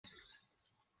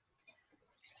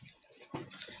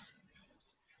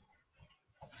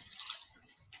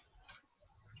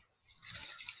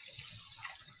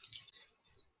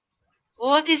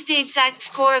What is the exact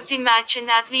score of the match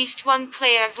and at least one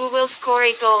player who will score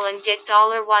a goal and get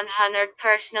 $100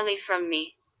 personally from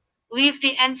me? Leave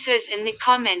the answers in the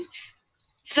comments.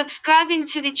 Subscribing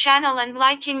to the channel and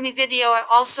liking the video are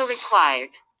also required.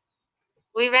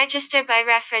 We register by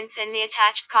reference in the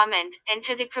attached comment.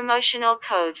 Enter the promotional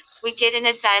code. We get an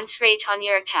advance rate on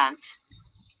your account.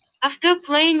 After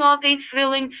playing out a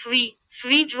thrilling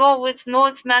 3-3 draw with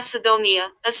North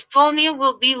Macedonia, Estonia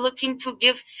will be looking to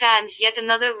give fans yet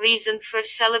another reason for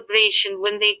celebration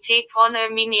when they take on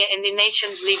Armenia in the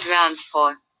Nations League Round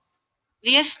 4.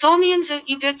 The Estonians are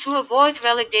eager to avoid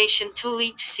relegation to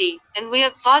League C, and we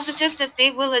are positive that they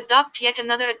will adopt yet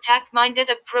another attack-minded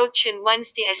approach in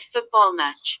Wednesday's football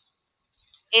match.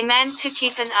 A man to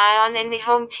keep an eye on in the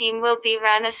home team will be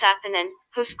Rana Sapanen,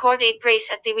 who scored a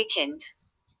brace at the weekend.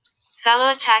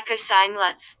 Fellow attacker Sein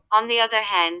Lutz, on the other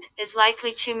hand, is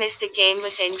likely to miss the game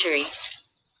with injury.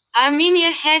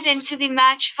 Armenia head into the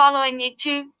match following a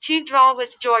 2-2 draw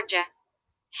with Georgia.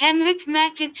 Henrik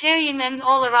Mkhitaryan and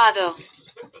Olorado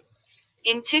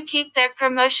in to keep their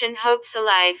promotion hopes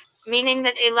alive, meaning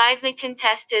that a lively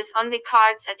contest is on the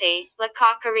cards at a La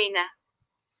Coque Arena.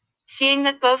 Seeing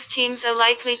that both teams are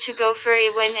likely to go for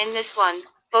a win in this one,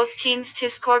 both teams to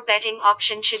score betting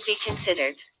option should be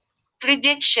considered.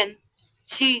 Prediction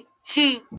 2-2.